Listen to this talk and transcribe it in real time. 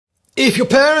If your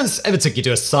parents ever took you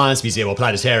to a science museum or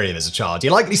planetarium as a child, you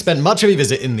likely spent much of your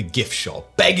visit in the gift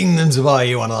shop, begging them to buy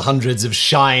you one of the hundreds of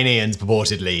shiny and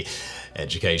purportedly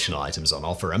educational items on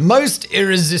offer. And most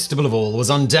irresistible of all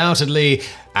was undoubtedly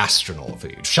astronaut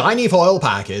food. Shiny foil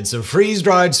packets of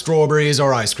freeze-dried strawberries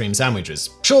or ice cream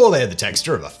sandwiches. Sure, they had the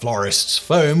texture of a florist's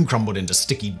foam crumbled into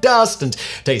sticky dust and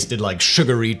tasted like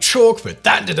sugary chalk, but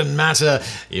that didn't matter.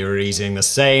 You were eating the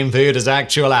same food as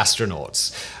actual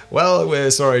astronauts. Well,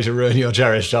 we're sorry to ruin your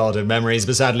cherished childhood memories,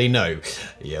 but sadly no,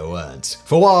 you weren't.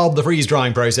 For while the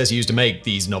freeze-drying process used to make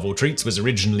these novel treats was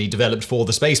originally developed for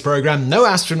the space program, no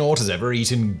astronaut has ever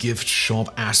eaten gift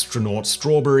shop astronaut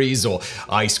strawberries or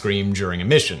ice cream during a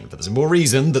mission, for the simple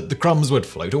reason that the crumbs would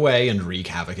float away and wreak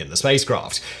havoc in the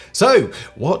spacecraft. So,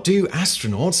 what do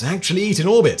astronauts actually eat in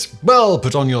orbit? Well,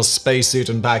 put on your spacesuit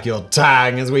and pack your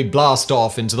tang as we blast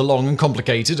off into the long and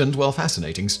complicated and, well,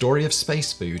 fascinating story of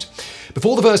space food.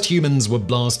 Before the first humans were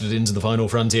blasted into the final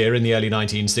frontier in the early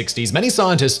 1960s, many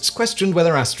scientists questioned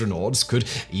whether astronauts could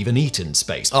even eat in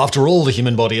space. After all, the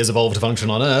human body has evolved to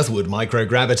function on Earth. Would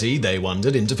microgravity, they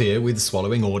wondered, interfere with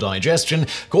swallowing or digestion,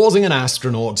 causing an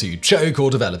astronaut to choke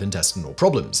or develop intestinal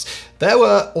problems? There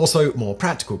were also more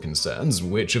practical concerns,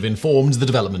 which have informed the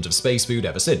development of space food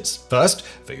ever since. First,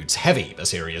 food's heavy, a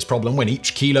serious problem when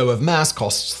each kilo of mass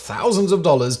costs thousands of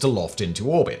dollars to loft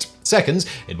into orbit. Second,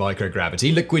 in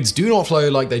microgravity, liquids do not flow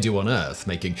like they do on Earth,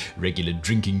 making regular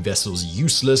drinking vessels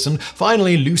useless. And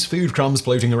finally, loose food crumbs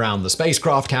floating around the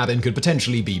spacecraft cabin could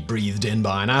potentially be breathed in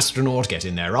by an astronaut, get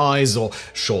in their eyes, or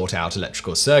short out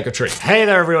electrical circuitry. Hey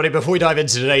there everybody, before we dive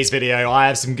into today's video, I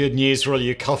have some good news for all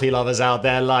you coffee lovers out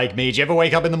there like me. Do you ever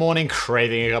wake up in the morning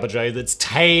craving a cup of joe that's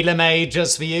tailor-made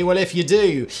just for you? Well, if you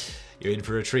do, you're in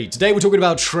for a treat. Today we're talking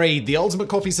about Trade, the ultimate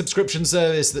coffee subscription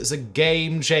service that's a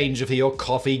game changer for your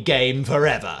coffee game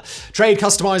forever. Trade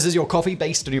customizes your coffee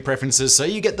based on your preferences, so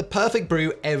you get the perfect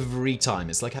brew every time.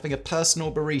 It's like having a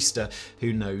personal barista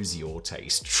who knows your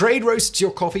taste. Trade roasts your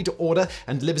coffee to order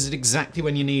and delivers it exactly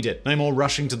when you need it. No more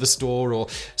rushing to the store or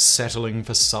settling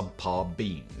for subpar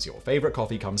beans. Your favorite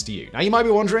coffee comes to you. Now you might be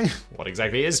wondering, what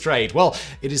exactly is Trade? Well,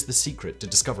 it is the secret to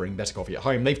discovering better coffee at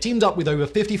home. They've teamed up with over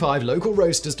 55 local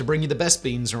roasters to bring you the best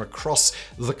beans from across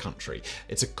the country.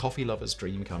 It's a coffee lover's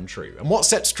dream come true. And what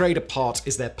sets Trade apart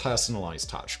is their personalized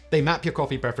touch. They map your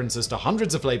coffee preferences to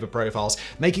hundreds of flavor profiles,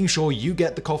 making sure you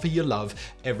get the coffee you love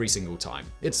every single time.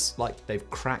 It's like they've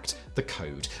cracked the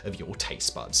code of your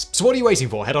taste buds. So what are you waiting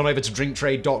for? Head on over to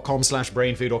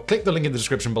drinktrade.com/brainfood or click the link in the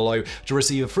description below to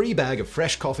receive a free bag of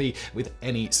fresh coffee with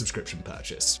any subscription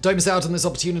purchase. Don't miss out on this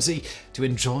opportunity to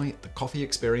enjoy the coffee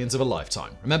experience of a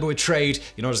lifetime. Remember, with Trade,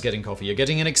 you're not just getting coffee, you're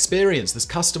getting an experience that's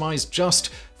customized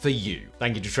just for you.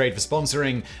 Thank you to Trade for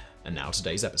sponsoring, and now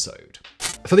today's episode.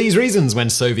 For these reasons, when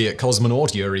Soviet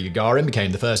cosmonaut Yuri Gagarin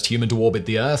became the first human to orbit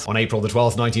the Earth on April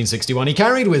 12, 1961, he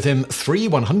carried with him 3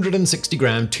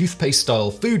 160-gram toothpaste-style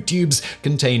food tubes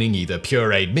containing either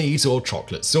pureed meat or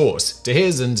chocolate sauce. To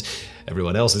his and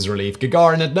everyone else's relief,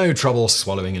 Gagarin had no trouble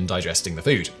swallowing and digesting the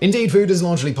food. Indeed, food is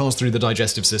largely passed through the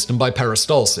digestive system by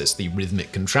peristalsis, the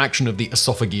rhythmic contraction of the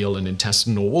esophageal and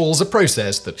intestinal walls, a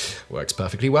process that works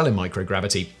perfectly well in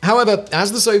microgravity. However,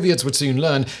 as the Soviets would soon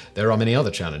learn, there are many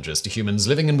other challenges to humans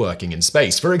living and working in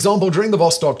space. For example, during the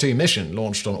Vostok 2 mission,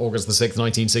 launched on August 6,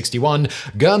 1961,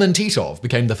 German Titov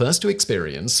became the first to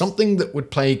experience something that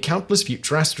would plague countless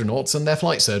future astronauts and their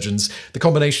flight surgeons: the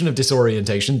combination of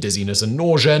disorientation, dizziness, and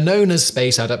nausea known as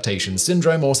space adaptation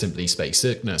syndrome, or simply space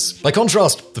sickness. By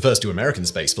contrast, the first 2 American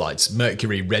space flights,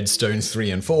 Mercury Redstone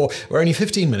 3 and 4, were only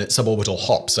 15-minute suborbital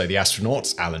hops, so the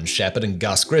astronauts, Alan Shepard and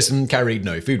Gus Grissom, carried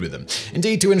no food with them.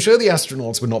 Indeed, to ensure the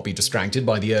astronauts would not be distracted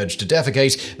by the urge to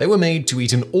defecate, they were made to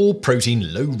eat an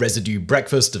all-protein, low-residue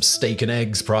breakfast of steak and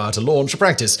eggs prior to launch, a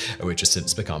practice which has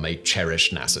since become a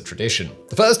cherished NASA tradition.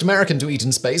 The first American to eat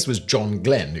in space was John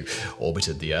Glenn, who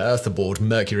orbited the Earth aboard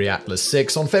Mercury Atlas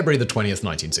 6 on February 20th,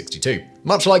 1962.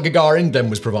 Much like Gagarin,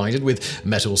 Glenn was provided with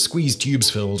metal squeeze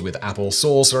tubes filled with apple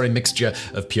sauce or a mixture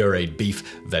of pureed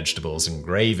beef, vegetables, and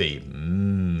gravy.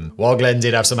 While Glenn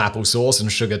did have some apple sauce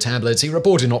and sugar tablets, he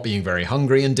reported not being very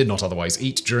hungry and did not otherwise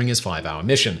eat during his 5-hour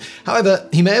mission. However,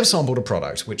 he may have sampled a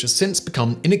product which has since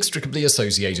become inextricably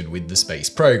associated with the space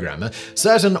program, a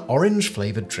certain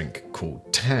orange-flavored drink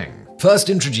called Tang.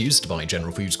 First introduced by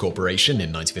General Foods Corporation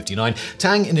in 1959,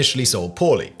 Tang initially sold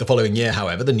poorly. The following year,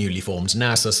 however, the newly formed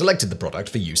NASA selected the product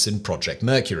for use in Project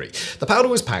Mercury. The powder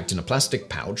was packed in a plastic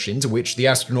pouch into which the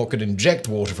astronaut could inject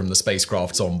water from the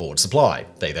spacecraft's onboard supply.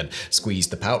 They then squeezed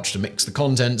the pouch to mix the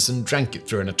contents and drank it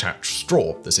through an attached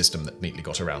straw, the system that neatly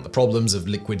got around the problems of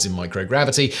liquids in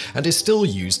microgravity and is still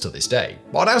used to this day.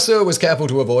 While NASA was careful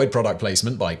to avoid product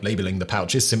placement by labeling the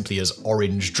pouches simply as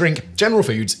orange drink, General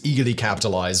Foods eagerly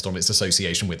capitalized on its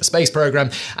association with the space program,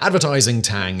 advertising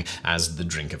Tang as the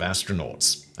drink of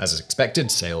astronauts. As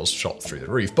expected, sales shot through the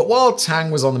roof. But while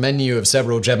Tang was on the menu of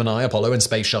several Gemini, Apollo, and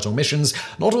Space Shuttle missions,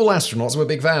 not all astronauts were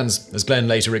big fans. As Glenn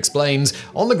later explains,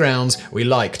 on the ground, we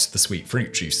liked the sweet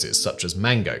fruit juices, such as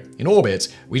mango. In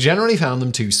orbit, we generally found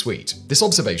them too sweet. This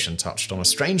observation touched on a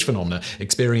strange phenomenon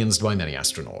experienced by many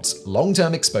astronauts.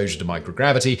 Long-term exposure to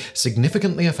microgravity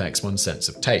significantly affects one's sense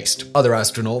of taste. Other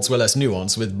astronauts were less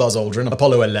nuanced, with Buzz Aldrin,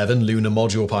 Apollo 11 lunar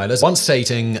module pilot, once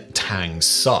stating, "Tang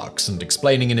sucks," and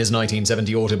explaining in his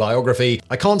 1970 autobiography,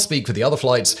 "I can't speak for the other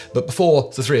flights, but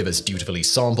before, the three of us dutifully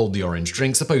sampled the orange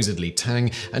drink, supposedly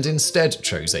Tang, and instead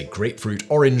chose a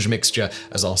grapefruit-orange mixture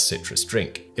as our citrus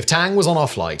drink. If Tang was on our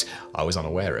flight, I was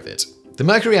unaware of it." The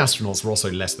Mercury astronauts were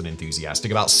also less than enthusiastic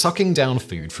about sucking down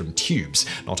food from tubes.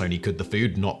 Not only could the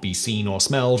food not be seen or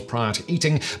smelled prior to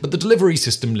eating, but the delivery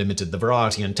system limited the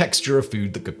variety and texture of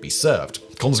food that could be served.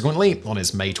 Consequently, on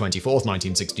his May 24,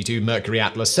 1962 Mercury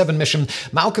Atlas 7 mission,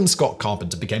 Malcolm Scott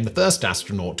Carpenter became the first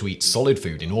astronaut to eat solid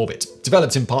food in orbit.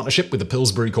 Developed in partnership with the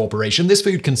Pillsbury Corporation, this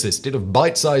food consisted of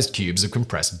bite-sized cubes of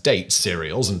compressed dates,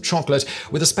 cereals, and chocolate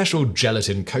with a special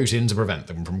gelatin coating to prevent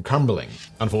them from crumbling.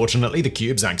 Unfortunately, the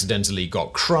cubes accidentally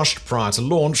got crushed prior to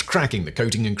launch, cracking the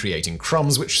coating and creating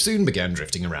crumbs which soon began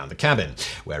drifting around the cabin.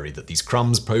 Wary that these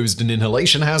crumbs posed an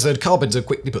inhalation hazard, Carpenter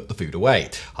quickly put the food away.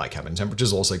 High cabin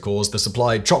temperatures also caused the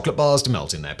supplied chocolate bars to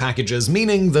melt in their packages,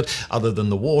 meaning that other than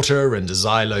the water and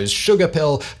Xylo's sugar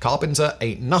pill, Carpenter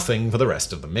ate nothing for the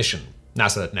rest of the mission.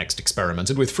 NASA next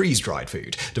experimented with freeze-dried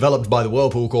food. Developed by the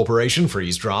Whirlpool Corporation,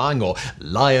 freeze-drying, or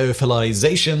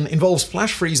lyophilization, involves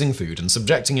flash-freezing food and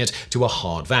subjecting it to a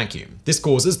hard vacuum. This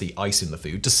causes the ice in the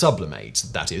food to sublimate,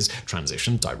 that is,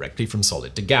 transition directly from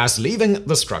solid to gas, leaving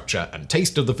the structure and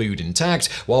taste of the food intact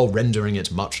while rendering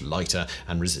it much lighter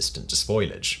and resistant to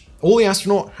spoilage. All the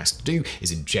astronaut has to do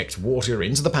is inject water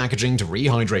into the packaging to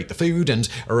rehydrate the food and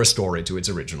restore it to its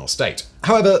original state.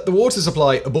 However, the water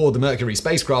supply aboard the Mercury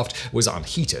spacecraft was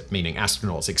unheated, meaning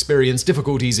astronauts experienced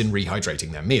difficulties in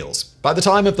rehydrating their meals. By the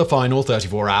time of the final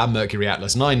 34-hour Mercury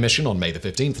Atlas 9 mission on May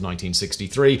 15,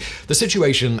 1963, the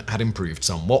situation had improved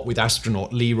somewhat, with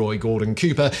astronaut Leroy Gordon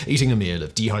Cooper eating a meal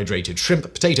of dehydrated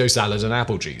shrimp, potato salad, and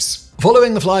apple juice.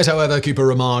 Following the flight, however, Cooper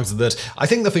remarked that, "I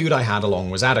think the food I had along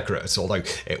was adequate, although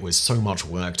it was so much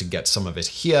work to get some of it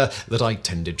here that I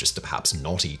tended just to perhaps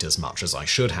not eat as much as I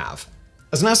should have."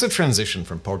 As NASA transitioned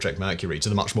from Project Mercury to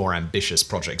the much more ambitious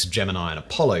projects Gemini and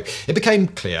Apollo, it became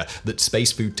clear that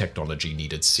space food technology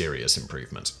needed serious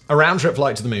improvement. A round-trip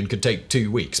flight to the moon could take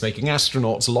 2 weeks, making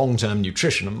astronauts' long-term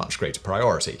nutrition a much greater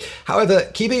priority.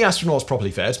 However, keeping astronauts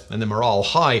properly fed and their morale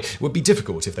high would be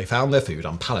difficult if they found their food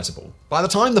unpalatable. By the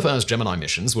time the first Gemini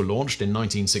missions were launched in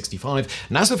 1965,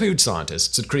 NASA food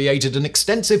scientists had created an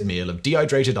extensive meal of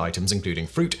dehydrated items including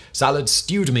fruit, salad,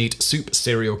 stewed meat, soup,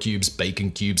 cereal cubes,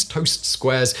 bacon cubes, toast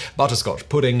squares, butterscotch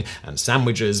pudding, and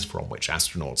sandwiches from which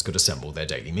astronauts could assemble their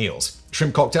daily meals.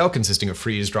 Shrimp cocktail, consisting of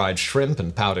freeze-dried shrimp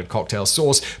and powdered cocktail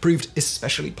sauce, proved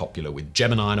especially popular with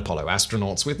Gemini and Apollo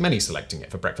astronauts, with many selecting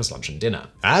it for breakfast, lunch, and dinner.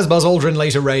 As Buzz Aldrin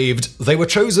later raved, they were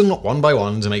chosen one by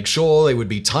one to make sure they would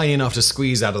be tiny enough to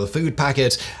squeeze out of the food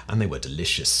packet, and they were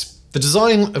delicious. The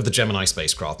design of the Gemini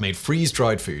spacecraft made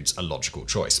freeze-dried foods a logical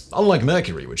choice. Unlike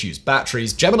Mercury, which used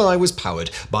batteries, Gemini was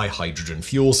powered by hydrogen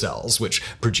fuel cells, which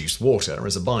produced water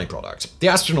as a byproduct. The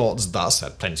astronauts thus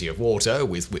had plenty of water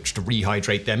with which to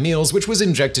rehydrate their meals, which was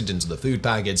injected into the food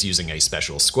packets using a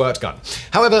special squirt gun.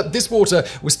 However, this water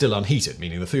was still unheated,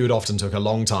 meaning the food often took a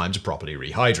long time to properly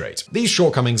rehydrate. These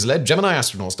shortcomings led Gemini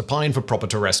astronauts to pine for proper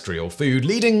terrestrial food,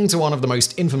 leading to one of the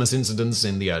most infamous incidents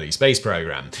in the early space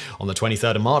program. On the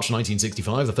 23rd of March,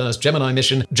 1965, the first Gemini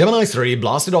mission, Gemini 3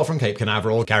 blasted off from Cape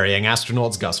Canaveral, carrying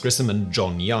astronauts Gus Grissom and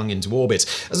John Young into orbit.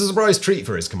 As a surprise treat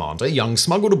for his commander, Young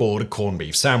smuggled aboard a corned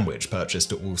beef sandwich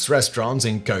purchased at Wolf's Restaurant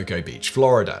in Cocoa Beach,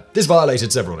 Florida. This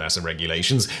violated several NASA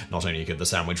regulations. Not only could the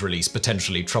sandwich release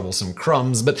potentially troublesome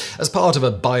crumbs, but as part of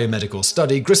a biomedical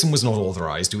study, Grissom was not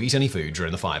authorized to eat any food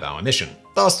during the 5-hour mission.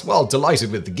 Thus, while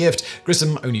delighted with the gift,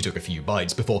 Grissom only took a few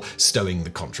bites before stowing the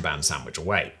contraband sandwich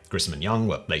away. Grissom and Young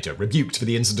were later rebuked for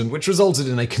the incident, which resulted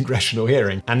in a congressional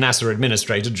hearing and NASA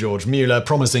Administrator George Mueller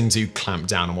promising to clamp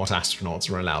down on what astronauts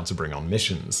were allowed to bring on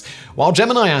missions. While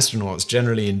Gemini astronauts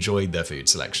generally enjoyed their food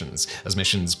selections, as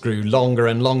missions grew longer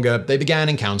and longer, they began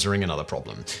encountering another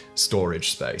problem: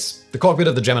 storage space. The cockpit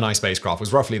of the Gemini spacecraft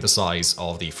was roughly the size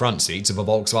of the front seats of a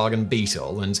Volkswagen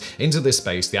Beetle, and into this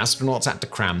space the astronauts had to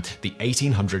cram the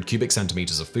 1,800 cubic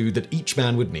centimeters of food that each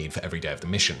man would need for every day of the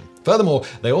mission. Furthermore,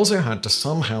 they also had to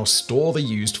somehow store the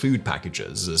used food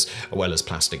packages, as well as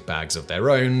plastic bags of their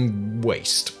own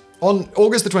waste. On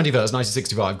August 21,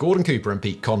 1965, Gordon Cooper and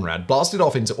Pete Conrad blasted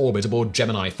off into orbit aboard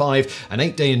Gemini 5, an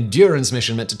 8-day endurance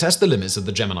mission meant to test the limits of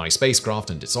the Gemini spacecraft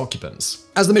and its occupants.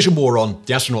 As the mission wore on,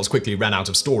 the astronauts quickly ran out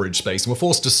of storage space and were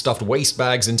forced to stuff waste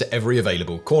bags into every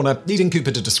available corner, leading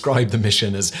Cooper to describe the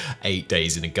mission as 8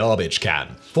 days in a garbage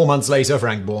can. 4 months later,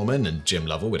 Frank Borman and Jim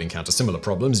Lovell would encounter similar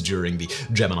problems during the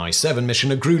Gemini 7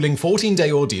 mission, a grueling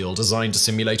 14-day ordeal designed to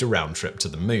simulate a round trip to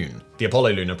the moon. The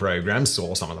Apollo lunar program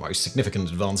saw some of the most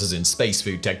significant advances in space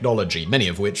food technology, many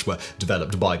of which were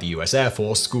developed by the US Air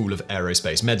Force School of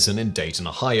Aerospace Medicine in Dayton,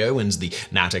 Ohio, and the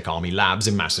Natick Army Labs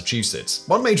in Massachusetts.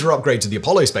 One major upgrade to the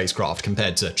Apollo spacecraft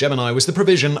compared to Gemini was the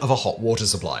provision of a hot water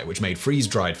supply, which made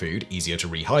freeze-dried food easier to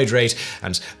rehydrate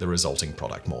and the resulting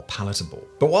product more palatable.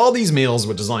 But while these meals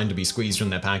were designed to be squeezed from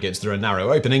their packets through a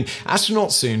narrow opening,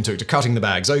 astronauts soon took to cutting the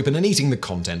bags open and eating the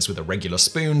contents with a regular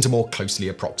spoon to more closely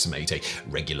approximate a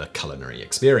regular culinary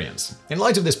experience. In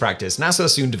light of this practice, NASA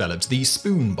soon developed the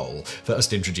Spoon Bowl,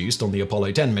 first introduced on the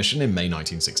Apollo 10 mission in May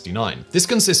 1969. This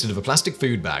consisted of a plastic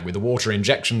food bag with a water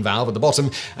injection valve at the bottom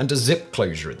and a zip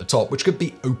closure at the top, which could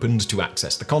be opened to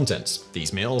access the contents.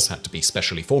 These meals had to be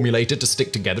specially formulated to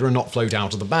stick together and not float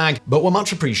out of the bag, but were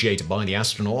much appreciated by the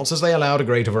astronauts as they allowed a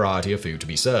greater variety of food to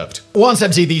be served. Once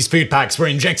empty, these food packs were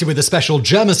injected with a special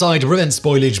germicide to prevent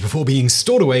spoilage before being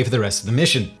stored away for the rest of the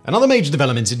mission. Another major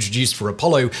development introduced for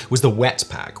Apollo was the wet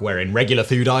pack, wherein regular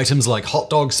food items like hot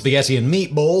dogs, spaghetti and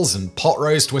meatballs, and pot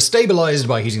roast were stabilized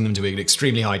by heating them to an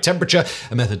extremely high temperature,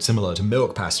 a method similar to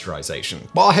milk pasteurization.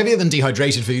 While heavier than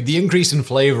dehydrated food, the increase in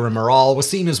flavor and morale was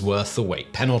seen as worth the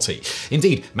weight penalty.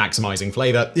 Indeed, maximizing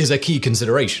flavor is a key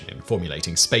consideration in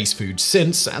formulating space food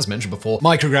since, as mentioned before,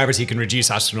 microgravity can reduce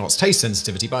astronauts' taste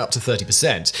sensitivity by up to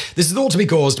 30%. This is thought to be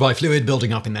caused by fluid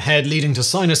building up in the head, leading to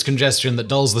sinus congestion that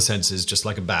dulls the senses just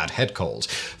like a bad head cold.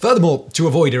 Furthermore, to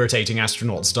avoid irritating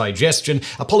astronauts' digestion,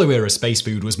 Apollo-era space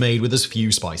food was made with as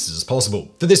few spices as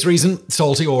possible. For this reason,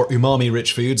 salty or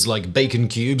umami-rich foods like bacon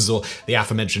cubes or the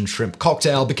aforementioned shrimp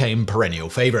cocktail became perennial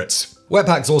favorites. Wet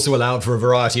packs also allowed for a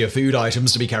variety of food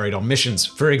items to be carried on missions.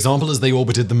 For example, as they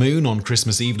orbited the moon on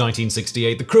Christmas Eve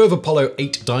 1968, the crew of Apollo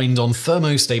 8 dined on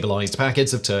thermostabilized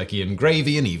packets of turkey and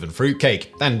gravy and even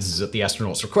fruitcake. And at the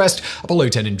astronauts' request, Apollo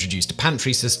 10 introduced a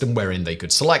pantry system wherein they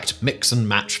could select, mix and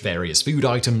match various food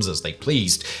items as they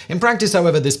pleased. In practice,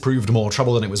 however, this proved more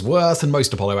trouble than it was worth, and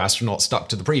most Apollo astronauts stuck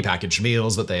to the pre-packaged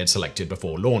meals that they had selected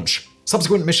before launch.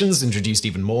 Subsequent missions introduced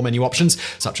even more menu options,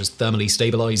 such as thermally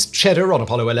stabilized cheddar on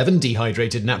Apollo 11,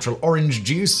 dehydrated natural orange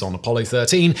juice on Apollo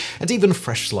 13, and even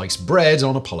fresh sliced bread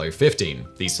on Apollo 15.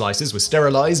 These slices were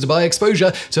sterilized by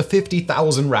exposure to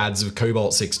 50,000 rads of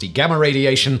cobalt-60 gamma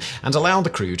radiation and allowed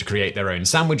the crew to create their own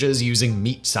sandwiches using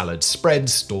meat salad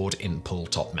spreads stored in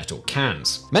pull-top metal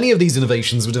cans. Many of these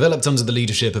innovations were developed under the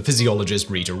leadership of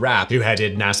physiologist Rita Rapp, who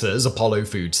headed NASA's Apollo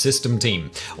Food System team.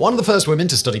 One of the first women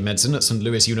to study medicine at St.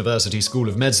 Louis University School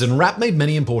of Medicine, Rapp made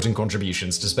many important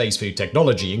contributions to space food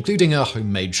technology, including her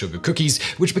homemade sugar cookies,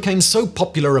 which became so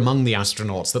popular among the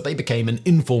astronauts that they became an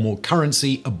informal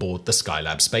currency aboard the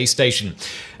Skylab space station.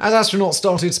 As astronauts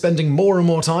started spending more and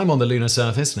more time on the lunar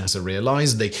surface, NASA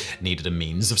realized they needed a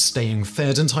means of staying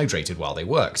fed and hydrated while they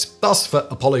worked. Thus, for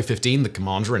Apollo 15, the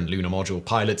commander and lunar module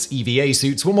pilots' EVA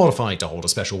suits were modified to hold a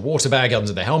special water bag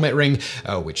under the helmet ring,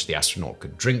 which the astronaut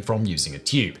could drink from using a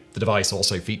tube. The device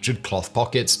also featured cloth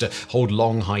pockets to hold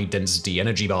long, high-density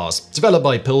energy bars. Developed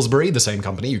by Pillsbury, the same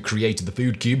company who created the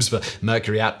food cubes for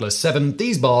Mercury Atlas 7,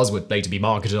 these bars would later be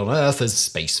marketed on Earth as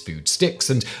space food sticks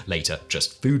and later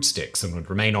just food sticks, and would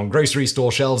remain on grocery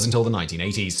store shelves until the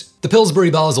 1980s. The Pillsbury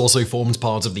bars also formed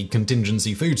part of the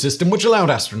contingency food system, which allowed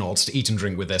astronauts to eat and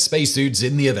drink with their spacesuits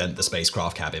in the event the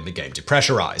spacecraft cabin became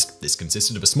depressurized. This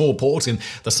consisted of a small port in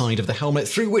the side of the helmet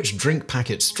through which drink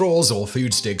packet straws or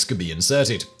food sticks could be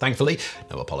inserted. Thankfully,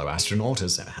 no Apollo astronaut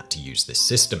has ever had to use this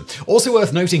system. Also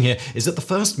worth noting here is that the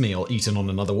first meal eaten on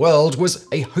another world was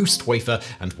a host wafer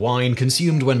and wine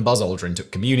consumed when Buzz Aldrin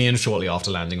took communion shortly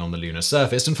after landing on the lunar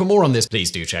surface, and for more on this,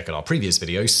 please do check out our previous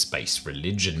video, Space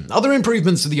Religion. Other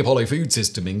improvements to the Apollo food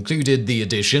system included the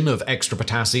addition of extra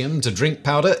potassium to drink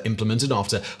powder, implemented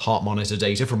after heart monitor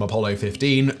data from Apollo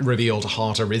 15 revealed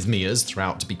heart arrhythmias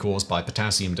throughout to be caused by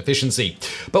potassium deficiency.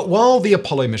 But while the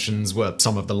Apollo missions were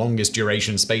some of the longest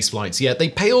duration space flights yet, they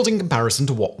paled in comparison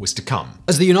to what was to come.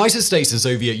 As the United States and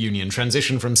Soviet Union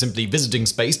transitioned from simply visiting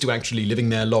space to actually living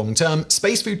there long term,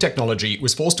 space food technology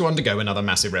was forced to undergo another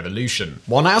massive revolution.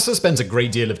 While NASA spent a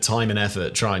great deal of time and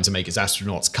effort trying to make its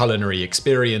astronauts' culinary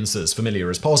experience as familiar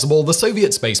as possible, the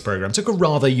Soviet space program took a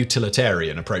rather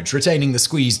utilitarian approach, retaining the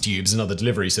squeeze tubes and other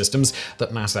delivery systems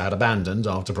that NASA had abandoned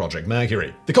after Project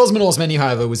Mercury. The cosmonauts menu,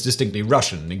 however, was distinctly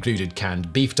Russian and included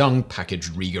canned beef tongue,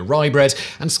 packaged Riga rye bread,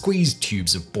 and squeezed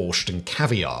tubes of borscht and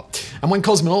caviar. And when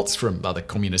cosmonauts from other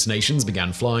communist nations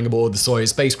began flying aboard the Soyuz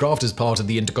spacecraft as part of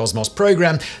the Intercosmos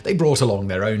program, they brought along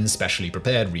their own specially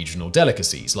prepared regional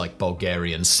delicacies like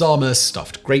Bulgarian sarma,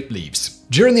 stuffed grape leaves.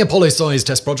 During the Apollo-Soyuz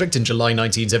test project in July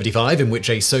 1975, in which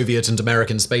a Soviet and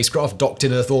American spacecraft docked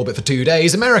in Earth orbit for 2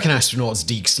 days, American astronauts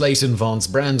Deke Slayton, Vance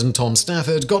Brand, and Tom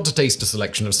Stafford got to taste a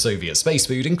selection of Soviet space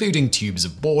food, including tubes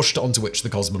of borscht onto which the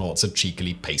cosmonauts had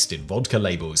cheekily pasted vodka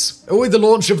labels. With the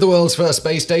launch of the world's first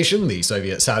space station, the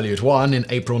Soviet Salyut 1, in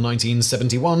April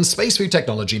 1971, space food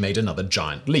technology made another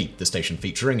giant leap, the station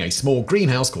featuring a small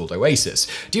greenhouse called Oasis.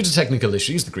 Due to technical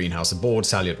issues, the greenhouse aboard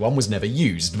Salyut 1 was never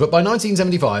used, but by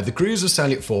 1975, the crews of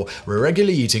Salyut 4 were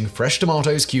regularly eating fresh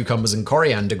tomatoes, cucumbers, and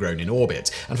coriander grown in orbit,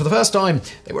 and for the first time,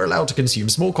 they were allowed to consume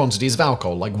small quantities of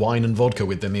alcohol like wine and vodka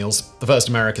with their meals. The first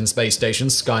American space station,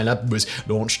 Skylab, was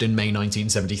launched in May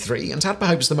 1973 and had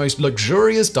perhaps the most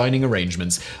luxurious dining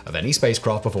arrangements of any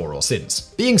spacecraft before or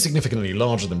since. Being significantly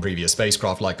larger than previous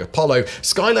spacecraft like Apollo,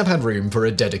 Skylab had room for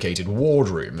a dedicated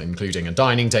wardroom, including a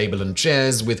dining table and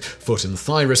chairs with foot and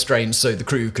thigh restraints so the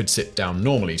crew could sit down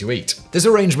normally to eat. This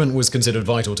arrangement was considered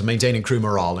vital to maintaining crew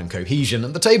morale and cohesion,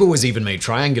 and the table was even made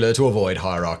triangular to avoid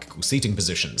hierarchical seating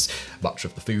positions. Much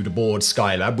of the food aboard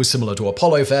Skylab was similar to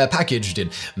Apollo fare, packaged in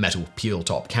metal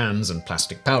peel-top cans and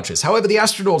plastic pouches. However, the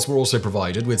astronauts were also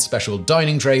provided with special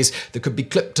dining trays that could be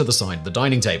clipped to the side of the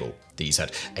dining table. These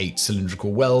had 8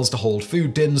 cylindrical wells to hold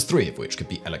food tins, 3 of which could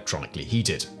be electronically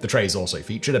heated. The trays also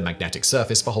featured a magnetic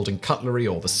surface for holding cutlery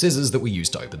or the scissors that were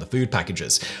used to open the food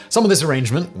packages. Some of this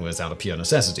arrangement was out of pure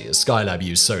necessity, as Skylab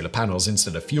used solar panels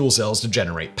instead of fuel cells to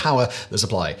generate power. The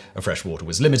supply of fresh water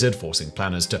was limited, forcing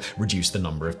planners to reduce the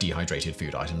number of dehydrated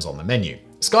food items on the menu.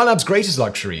 Skylab's greatest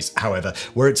luxuries, however,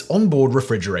 were its onboard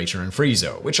refrigerator and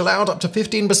freezer, which allowed up to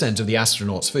 15% of the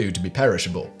astronauts' food to be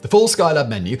perishable. The full Skylab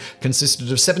menu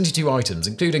consisted of 72 items,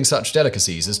 including such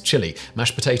delicacies as chili,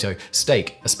 mashed potato,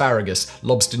 steak, asparagus,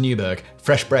 lobster Newburg,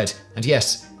 fresh bread, and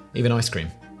yes, even ice cream.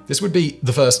 This would be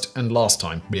the first and last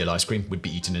time real ice cream would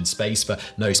be eaten in space, for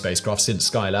no spacecraft since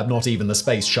Skylab, not even the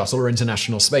Space Shuttle or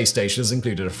International Space Station, has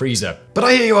included a freezer. But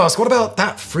I hear you ask, what about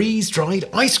that freeze-dried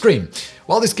ice cream?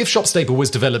 While this gift shop staple was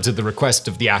developed at the request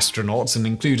of the astronauts and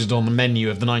included on the menu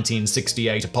of the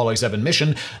 1968 Apollo 7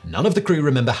 mission, none of the crew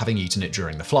remember having eaten it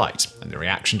during the flight, and the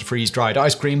reaction to freeze-dried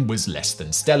ice cream was less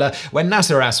than stellar, when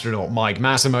NASA astronaut Mike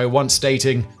Massimo once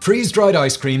stating, "Freeze-dried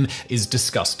ice cream is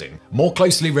disgusting, more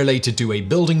closely related to a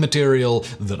building material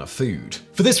than a food."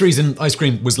 For this reason, ice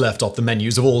cream was left off the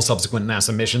menus of all subsequent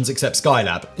NASA missions except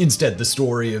Skylab. Instead, the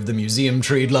story of the museum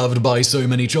treat loved by so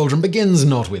many children begins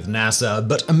not with NASA,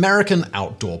 but American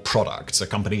Outdoor Products, a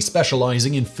company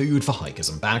specializing in food for hikers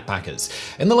and backpackers.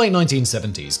 In the late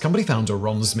 1970s, company founder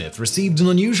Ron Smith received an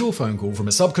unusual phone call from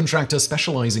a subcontractor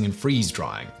specializing in freeze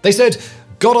drying. They said,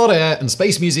 Goddard Air and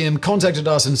Space Museum contacted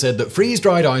us and said that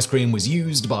freeze-dried ice cream was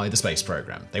used by the space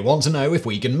program. They want to know if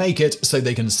we can make it so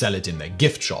they can sell it in their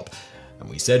gift shop. And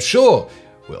we said, sure,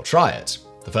 we'll try it.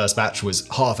 The first batch was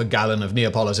half a gallon of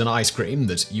Neapolitan ice cream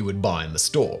that you would buy in the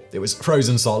store. It was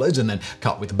frozen solid and then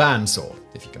cut with a bandsaw,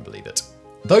 if you can believe it.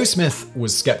 Though Smith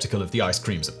was skeptical of the ice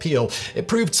cream's appeal, it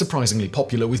proved surprisingly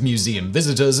popular with museum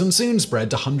visitors and soon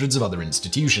spread to hundreds of other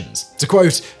institutions. To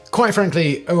quote, "Quite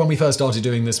frankly, when we first started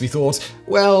doing this, we thought,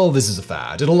 well, this is a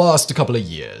fad. It'll last a couple of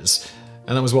years."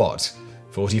 And that was what?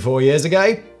 44 years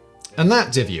ago? And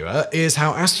that, dear viewer, is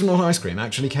how astronaut ice cream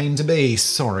actually came to be.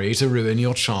 Sorry to ruin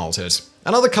your childhood.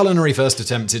 Another culinary first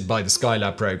attempted by the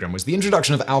Skylab program was the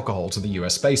introduction of alcohol to the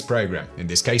US space program, in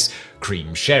this case,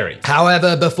 cream sherry.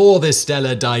 However, before this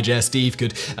stellar digestive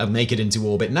could make it into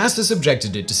orbit, NASA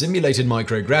subjected it to simulated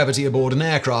microgravity aboard an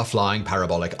aircraft flying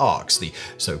parabolic arcs, the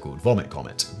so-called vomit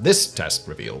comet. This test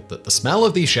revealed that the smell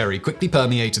of the sherry quickly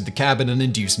permeated the cabin and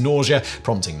induced nausea,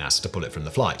 prompting NASA to pull it from the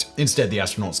flight. Instead, the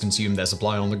astronauts consumed their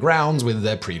supply on the ground with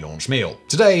their pre-launch meal.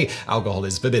 Today, alcohol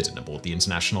is forbidden aboard the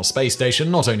International Space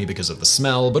Station, not only because of the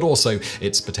smell, but also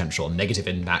its potential negative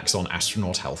impacts on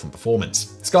astronaut health and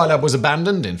performance. Skylab was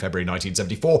abandoned in February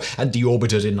 1974 and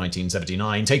deorbited in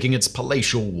 1979, taking its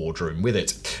palatial wardroom with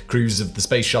it. Crews of the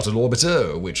Space Shuttle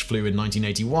Orbiter, which flew in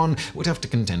 1981, would have to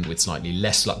contend with slightly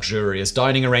less luxurious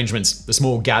dining arrangements. The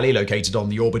small galley located on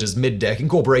the orbiter's middeck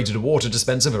incorporated a water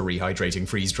dispenser for rehydrating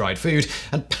freeze-dried food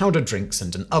and powdered drinks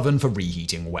and an oven for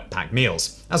reheating wet-packed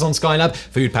meals. As on Skylab,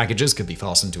 food packages could be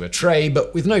fastened to a tray,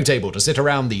 but with no table to sit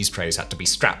around, these trays had to be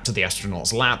strapped to the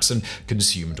astronauts' laps and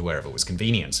consumed wherever was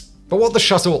convenient. But what the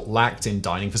shuttle lacked in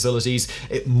dining facilities,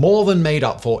 it more than made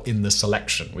up for in the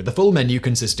selection, with the full menu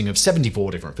consisting of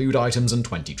 74 different food items and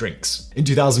 20 drinks. In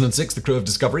 2006, the crew of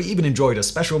Discovery even enjoyed a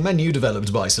special menu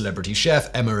developed by celebrity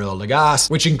chef Emeril Lagasse,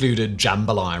 which included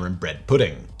jambalaya and bread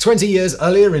pudding. 20 years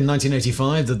earlier, in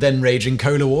 1985, the then-raging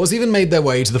Cola Wars even made their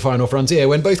way to the final frontier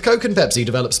when both Coke and Pepsi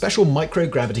developed special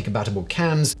microgravity-compatible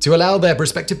cans to allow their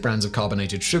respective brands of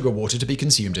carbonated sugar water to be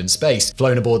consumed in space.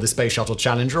 Flown aboard the Space Shuttle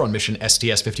Challenger on mission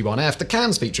STS-51F, the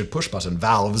cans featured push-button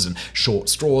valves and short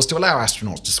straws to allow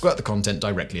astronauts to squirt the content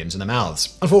directly into their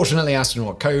mouths. Unfortunately,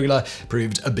 astronaut Cola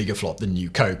proved a bigger flop than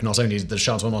New Coke. Not only did the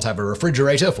shuttle not have a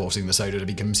refrigerator, forcing the soda to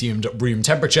be consumed at room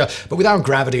temperature, but without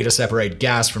gravity to separate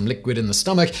gas from liquid in the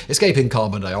stomach, escaping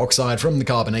carbon dioxide from the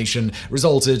carbonation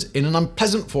resulted in an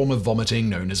unpleasant form of vomiting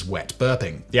known as wet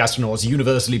burping. The astronauts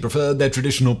universally preferred their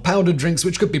traditional powdered drinks,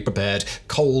 which could be prepared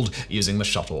cold using the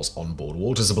shuttle's onboard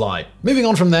water supply. Moving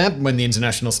on from there, when the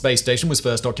International Space Station was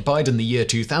first occupied in the year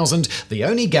 2000, the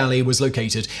only galley was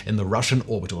located in the Russian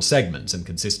orbital segment and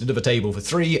consisted of a table for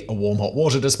three, a warm hot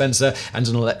water dispenser, and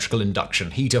an electrical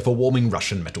induction heater for warming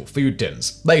Russian metal food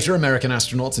tins. Later, American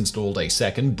astronauts installed a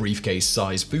second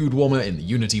briefcase-sized food warmer in the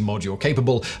Unity module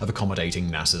capable of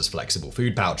accommodating NASA's flexible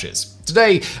food pouches.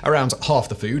 Today, around half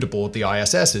the food aboard the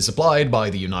ISS is supplied by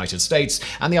the United States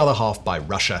and the other half by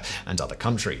Russia and other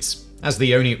countries. As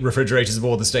the only refrigerators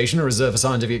aboard the station are reserved for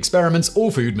scientific experiments, all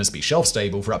food must be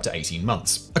shelf-stable for up to 18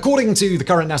 months. According to the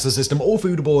current NASA system, all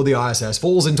food aboard the ISS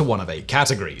falls into one of 8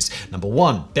 categories. Number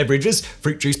 1, beverages,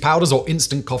 fruit juice powders or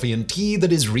instant coffee and tea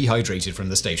that is rehydrated from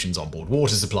the station's onboard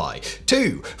water supply.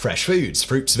 2, fresh foods,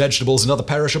 fruits, vegetables and other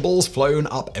perishables flown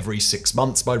up every 6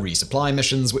 months by resupply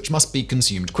missions, which must be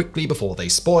consumed quickly before they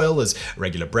spoil, as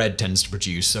regular bread tends to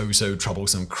produce so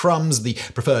troublesome crumbs. The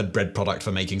preferred bread product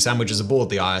for making sandwiches aboard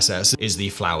the ISS is the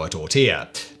flour tortilla.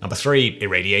 Number 3,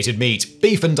 irradiated meat,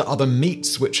 beef and other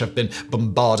meats which have been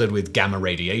bombarded with gamma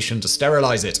radiation to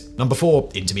sterilize it. Number 4,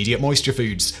 intermediate moisture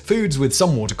foods, foods with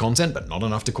some water content but not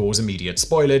enough to cause immediate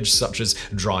spoilage, such as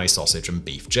dry sausage and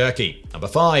beef jerky. Number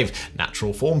 5,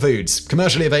 natural form foods,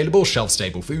 commercially available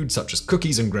shelf-stable foods such as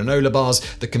cookies and granola bars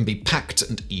that can be packed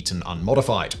and eaten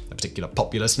unmodified. A particular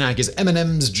popular snack is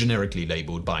M&M's, generically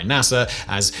labeled by NASA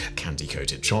as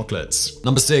candy-coated chocolates.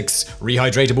 Number 6,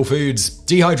 rehydratable foods,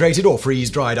 dehydrated or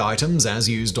freeze-dried items as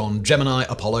used on Gemini,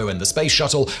 Apollo and the Space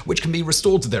Shuttle, which can be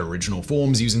restored to their original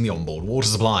forms using the onboard water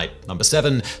supply. Number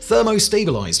 7,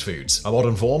 thermostabilized foods, a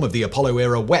modern form of the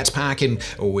Apollo-era wet pack in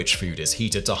which food is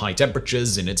heated to high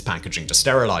temperatures in its packaging to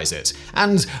sterilize it.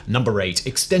 And number 8,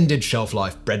 extended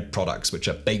shelf-life bread products, which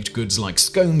are baked goods like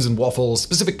scones and waffles,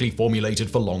 specifically formulated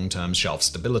for long-term shelf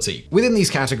stability. Within these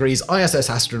categories, ISS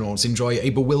astronauts enjoy a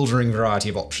bewildering variety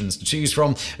of options to choose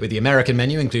from, with the American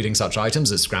menu including such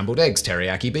items as scrambled eggs,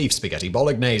 teriyaki beef, spaghetti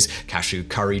bolognese, cashew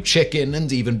curry chicken,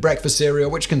 and even breakfast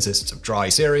cereal, which consists of dry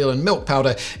cereal and milk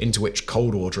powder into which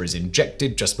cold water is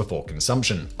injected just before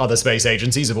consumption. Other space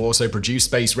agencies have also produced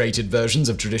space-rated versions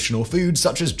of traditional foods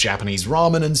such as Japanese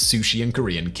ramen and sushi and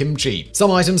Korean kimchi.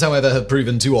 Some items, however, have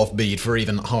proven too offbeat for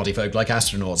even hardy folk like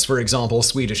astronauts. For example,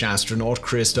 Swedish astronaut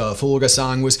Krista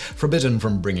Fulgersang was forbidden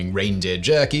from bringing reindeer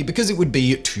jerky because it would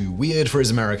be too weird for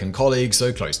his American colleagues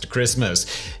so close to Christmas.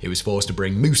 He was forced to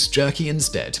bring moose jerky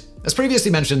instead. As previously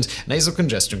mentioned, nasal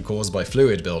congestion caused by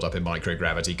fluid buildup in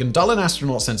microgravity can dull an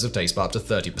astronaut's sense of taste by up to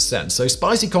 30%, so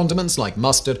spicy condiments like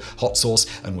mustard, hot sauce,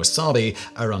 and wasabi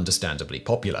are understandably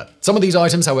popular. Some of these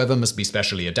items, however, must be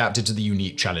specially adapted to the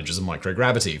unique challenges of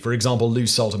microgravity. For example,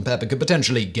 loose salt and pepper could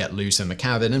potentially get loose in the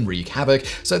cabin and wreak havoc,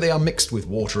 so they are mixed with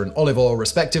water and olive oil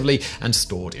respectively and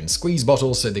stored in squeeze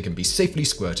bottles so they can be safely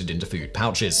squirted into food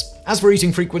pouches. As for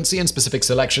eating frequency and specific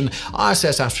selection,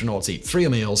 ISS astronauts eat 3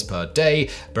 meals per day,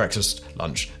 breakfast,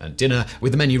 lunch, and dinner,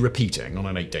 with the menu repeating on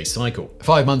an 8-day cycle.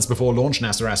 5 months before launch,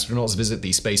 NASA astronauts visit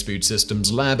the Space Food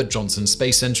Systems lab at Johnson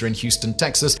Space Center in Houston,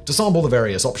 Texas, to sample the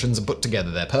various options and put together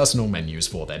their personal menus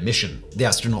for their mission. The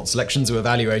astronaut selections are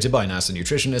evaluated by NASA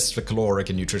nutritionists for caloric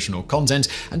and nutritional content,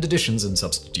 and additions and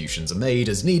substitutions are made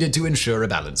as needed to ensure a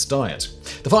balanced diet.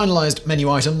 The finalized menu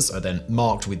items are then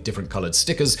marked with different colored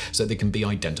stickers so they can be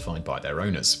identified by their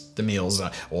owners. The meals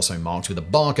are also marked with a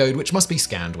barcode which must be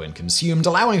scanned when consumed,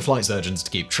 allowing flight surgeons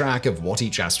to keep track of what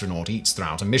each astronaut eats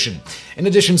throughout a mission. In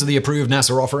addition to the approved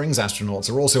NASA offerings, astronauts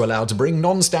are also allowed to bring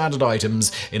non-standard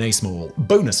items in a small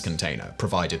bonus container,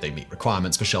 provided they meet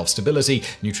requirements for shelf stability,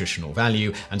 nutritional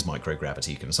value, and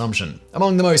microgravity consumption.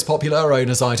 Among the most popular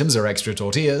onus items are extra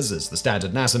tortillas, as the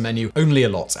standard NASA menu only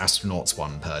allots astronauts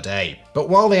 1 per day. But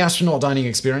while the astronaut dining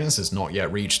experience has not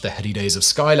yet reached the heady days of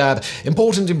Skylab,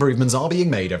 important improvements are being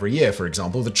made every year. For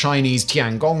example, the Chinese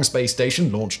Tiangong space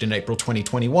station, launched in April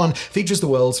 2021, features the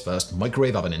world's first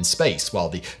microwave oven in space, while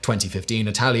the 2015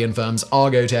 Italian firms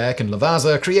Argotec and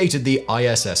Lavazza created the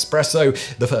IS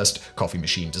Espresso, the first coffee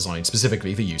machine designed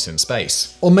specifically for use in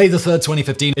space. On May 3,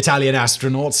 2015, Italian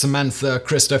astronaut Samantha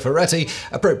Cristoforetti,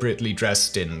 appropriately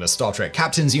dressed in a Star Trek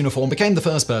captain's uniform, became the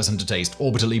first person to taste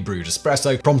orbitally brewed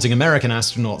espresso, prompting American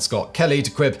astronaut Scott Kelly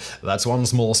to quip, "That's one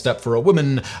small step for a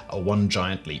woman, one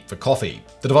giant leap for coffee."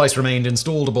 The device remained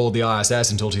installed aboard the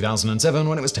ISS until 2007,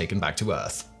 when it was taken back to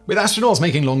Earth. With astronauts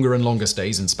making longer and longer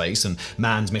stays in space and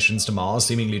manned missions to Mars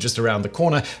seemingly just around the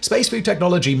corner, space food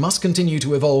technology must continue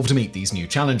to evolve to meet these new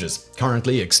challenges.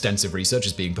 Currently, extensive research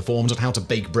is being performed on how to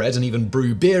bake bread and even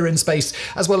brew beer in space,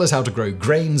 as well as how to grow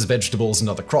grains, vegetables, and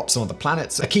other crops on other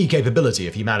planets, a key capability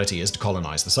if humanity is to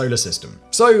colonize the solar system.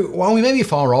 So, while we may be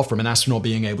far off from an astronaut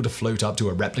being able to float up to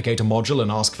a replicator module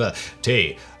and ask for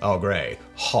tea, Earl Grey,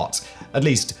 hot, at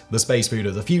least the space food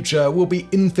of the future will be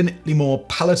infinitely more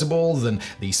palatable than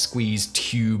the squeeze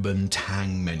tube and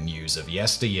tang menus of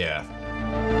yesteryear.